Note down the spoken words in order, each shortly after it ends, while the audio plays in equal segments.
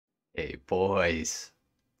Hey boys,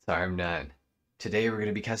 it's HarmNone. Today we're going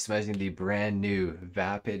to be customizing the brand new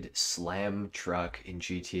Vapid Slamtruck in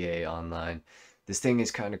GTA Online. This thing is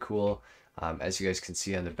kind of cool. As you guys can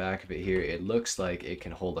see on the back of it here, it looks like it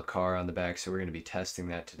can hold a car on the back, so we're going to be testing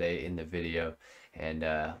that today in the video and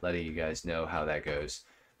letting you guys know how that goes.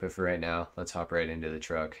 But for right now, let's hop right into the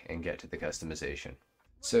truck and get to the customization.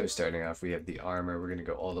 So starting off, we have the armor. We're going to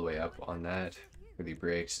go all the way up on that. For the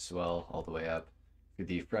brakes as well, all the way up. For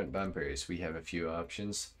the front bumpers, we have a few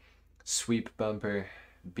options. Sweep bumper,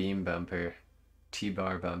 beam bumper,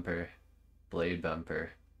 T-bar bumper, blade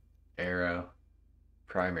bumper, arrow,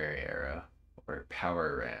 primary arrow, or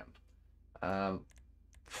power ram.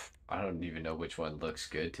 I don't even know which one looks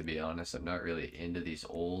good, to be honest. I'm not really into these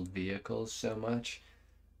old vehicles so much.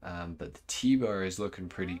 But the T-bar is looking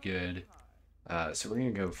pretty good. So we're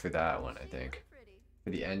going to go for that one, I think.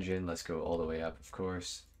 For the engine, let's go all the way up, of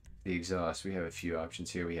course. The exhaust, we have a few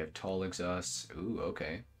options here. We have tall exhausts. Ooh,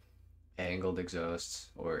 okay. Angled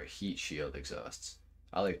exhausts or heat shield exhausts.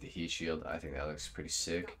 I like the heat shield. I think that looks pretty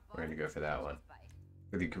sick. We're going to go for that one.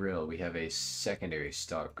 For the grill, we have a secondary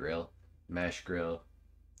stock grill, mesh grill,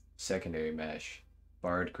 secondary mesh,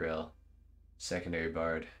 barred grill, secondary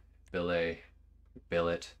barred,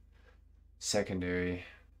 billet, secondary,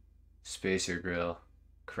 spacer grill,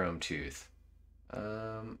 chrome tooth.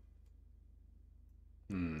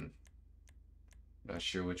 Not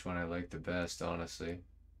sure which one I like the best, honestly.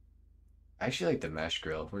 I actually like the mesh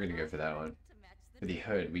grill. We're gonna go for that one. For the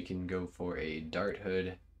hood, we can go for a dart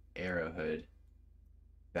hood, arrow hood,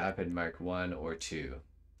 Vapid Mark 1 or 2.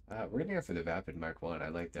 We're gonna go for the Vapid Mark 1. I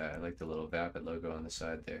like that. I like the little Vapid logo on the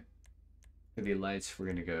side there. For the lights, we're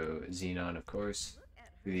gonna go xenon, of course.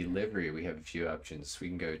 For the livery, we have a few options. We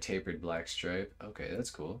can go tapered black stripe. Okay,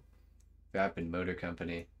 that's cool. Vapid Motor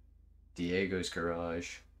Company, Diego's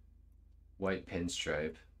Garage, white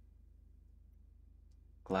pinstripe,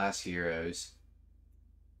 Glass Heroes,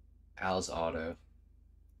 Al's Auto,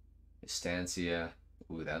 Estancia.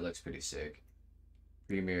 Ooh, that looks pretty sick.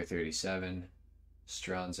 Premier 37,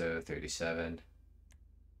 Stronzo 37,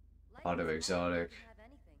 Auto Exotic,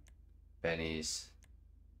 Benny's,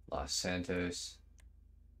 Los Santos,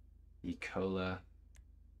 Ecola,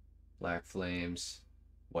 Black Flames,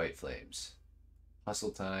 White Flames, Hustle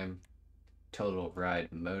Time, Total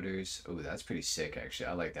Ride Motors. Oh, that's pretty sick, actually.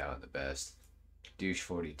 I like that one the best. Douche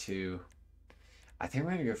 42. I think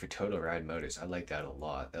we're going to go for Total Ride Motors. I like that a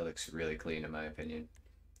lot. That looks really clean, in my opinion.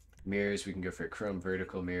 Mirrors, we can go for chrome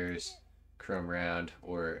vertical mirrors, chrome round,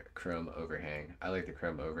 or chrome overhang. I like the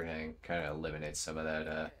chrome overhang. Kind of eliminates some of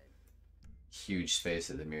that huge space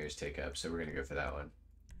that the mirrors take up, so we're going to go for that one.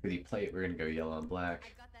 For the plate, we're going to go yellow and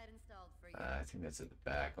black. I think that's at the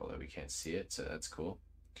back, although we can't see it, so that's cool.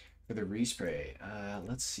 For the respray,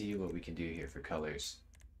 let's see what we can do here for colors.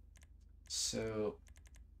 So,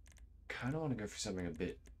 kind of want to go for something a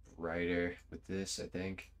bit brighter with this, I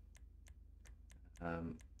think. I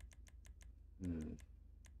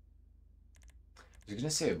was going to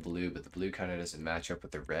say a blue, but the blue kind of doesn't match up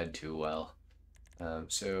with the red too well.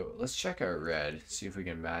 So, let's check out red, see if we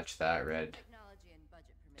can match that red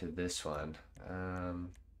to this one.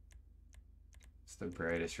 It's the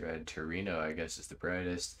brightest red. Torino, I guess, is the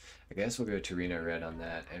brightest. I guess we'll go Torino red on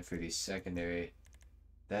that. And for the secondary,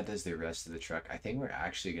 that does the rest of the truck. I think we're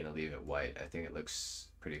actually going to leave it white. I think it looks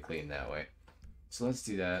pretty clean that way. So let's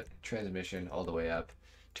do that. Transmission all the way up.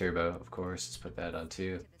 Turbo, of course. Let's put that on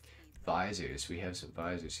too. Visors. We have some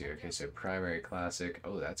visors here. Okay, so primary classic.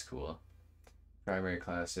 Oh, that's cool. Primary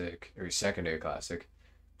classic, or secondary classic.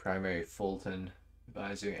 Primary Fulton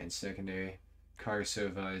visor and secondary.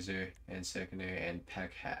 Carso visor and secondary, and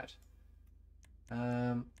Peck hat.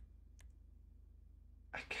 I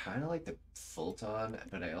kind of like the Fulton,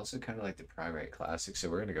 but I also kind of like the primary classic, so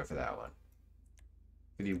we're going to go for that one.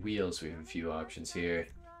 For the wheels, we have a few options here.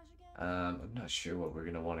 I'm not sure what we're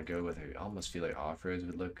going to want to go with. I almost feel like off-roads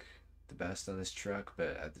would look the best on this truck,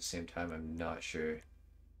 but at the same time, I'm not sure.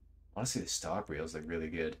 Honestly, the stock wheels look really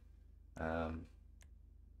good.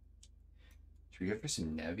 Should we go for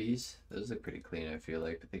some Nevies? Those look pretty clean, I feel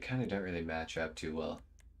like, but they kind of don't really match up too well.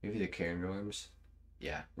 Maybe the Cairngorms?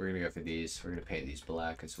 Yeah, we're going to go for these. We're going to paint these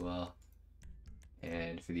black as well.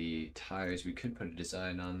 And for the tires, we could put a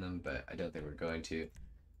design on them, but I don't think we're going to.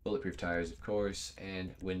 Bulletproof tires, of course,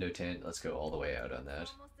 and window tint. Let's go all the way out on that.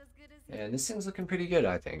 And this thing's looking pretty good,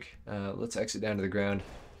 I think. Let's exit down to the ground.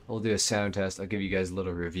 We'll do a sound test. I'll give you guys a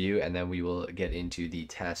little review, and then we will get into the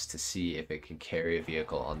test to see if it can carry a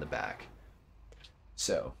vehicle on the back.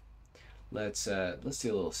 So, let's do a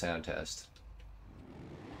little sound test.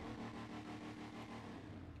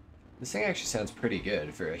 This thing actually sounds pretty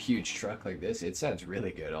good for a huge truck like this. It sounds really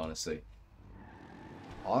good, honestly.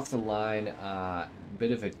 Off the line,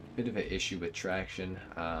 bit of an issue with traction.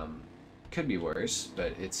 Could be worse,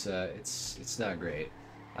 but it's not great.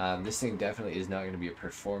 This thing definitely is not going to be a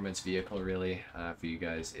performance vehicle, really, for you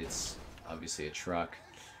guys. It's obviously a truck,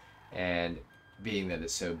 and being that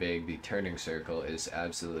it's so big, the turning circle is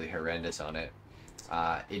absolutely horrendous on it.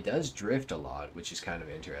 It does drift a lot, which is kind of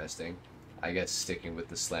interesting. I guess sticking with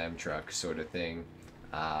the slam truck sort of thing.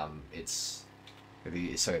 It's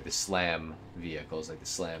the slam vehicles, like the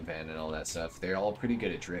slam van and all that stuff. They're all pretty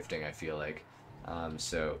good at drifting, I feel like.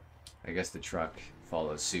 So I guess the truck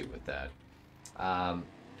follows suit with that.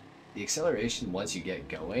 The acceleration once you get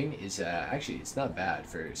going is actually, it's not bad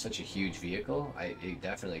for such a huge vehicle. It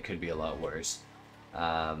definitely could be a lot worse.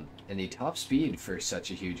 And the top speed for such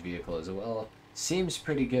a huge vehicle as well seems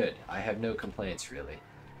pretty good. I have no complaints, really.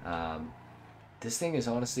 This thing is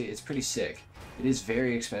honestly, it's pretty sick. It is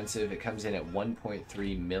very expensive. It comes in at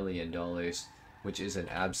 $1.3 million, which is an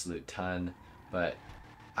absolute ton, but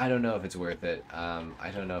I don't know if it's worth it.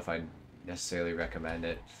 I don't know if I'd necessarily recommend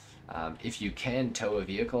it. If you can tow a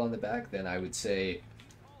vehicle on the back, then I would say,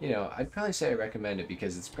 I'd probably say I recommend it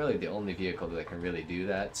because it's probably the only vehicle that can really do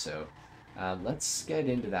that. So let's get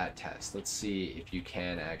into that test. Let's see if you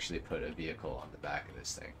can actually put a vehicle on the back of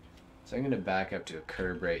this thing. So I'm going to back up to a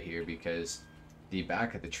curb right here because the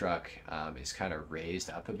back of the truck is kind of raised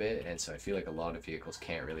up a bit, and so I feel like a lot of vehicles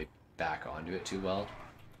can't really back onto it too well.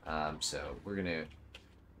 So we're going to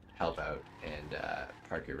help out and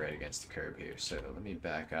park it right against the curb here. So let me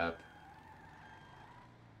back up.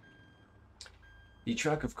 The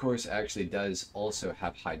truck, of course, actually does also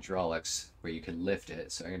have hydraulics where you can lift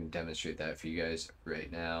it, so I'm going to demonstrate that for you guys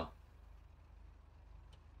right now.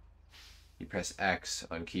 You press X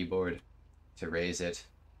on keyboard to raise it,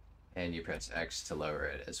 and you press X to lower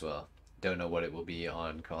it as well. Don't know what it will be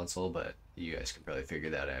on console, but you guys can probably figure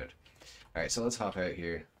that out. Alright, so let's hop out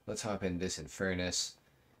here. Let's hop in this Infernus.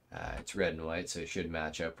 It's red and white, so it should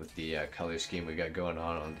match up with the color scheme we got going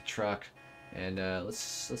on the truck. And let's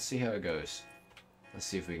see how it goes. Let's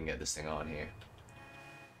see if we can get this thing on here.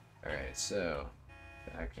 Alright, so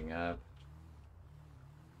backing up.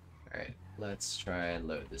 Alright, let's try and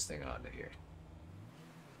load this thing onto here.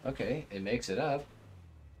 Okay, it makes it up.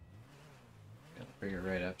 Bring it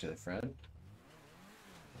right up to the front.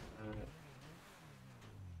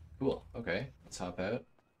 Cool. Okay, let's hop out.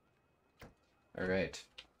 Alright.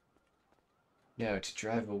 Now, to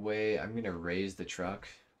drive away, I'm going to raise the truck.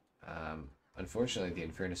 Unfortunately, the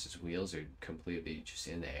Infernus's wheels are completely just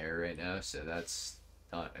in the air right now, so that's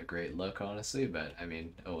not a great look, honestly, but, I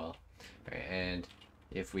mean, oh well. Alright, and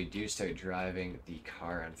if we do start driving, the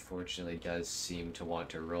car unfortunately does seem to want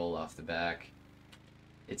to roll off the back.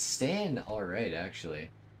 It's staying alright, actually.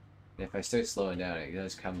 And if I start slowing down, it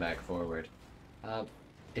does come back forward.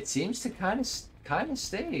 It seems to kind of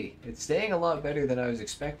stay. It's staying a lot better than I was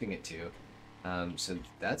expecting it to. So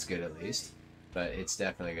that's good at least. But it's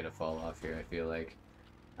definitely going to fall off here, I feel like.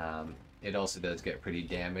 It also does get pretty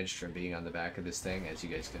damaged from being on the back of this thing, as you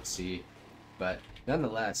guys can see. But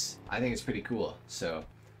nonetheless, I think it's pretty cool. So,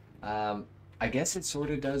 I guess it sort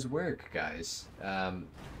of does work, guys.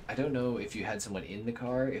 I don't know if you had someone in the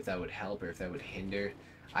car, if that would help or if that would hinder.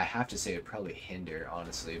 I have to say it would probably hinder,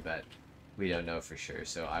 honestly, but we don't know for sure,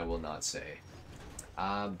 so I will not say.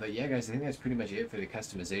 But yeah, guys, I think that's pretty much it for the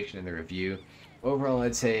customization and the review. Overall,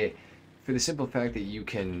 I'd say for the simple fact that you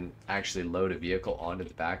can actually load a vehicle onto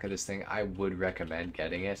the back of this thing, I would recommend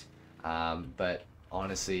getting it. But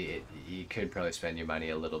honestly, you could probably spend your money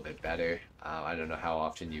a little bit better. I don't know how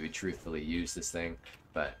often you would truthfully use this thing,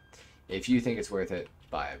 but if you think it's worth it,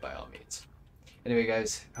 buy it by all means. Anyway,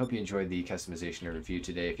 guys, hope you enjoyed the customization and review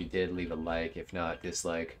today. If you did, leave a like. If not,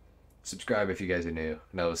 dislike. Subscribe if you guys are new,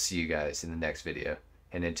 and I will see you guys in the next video.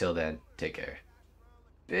 And until then, take care.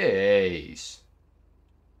 Peace.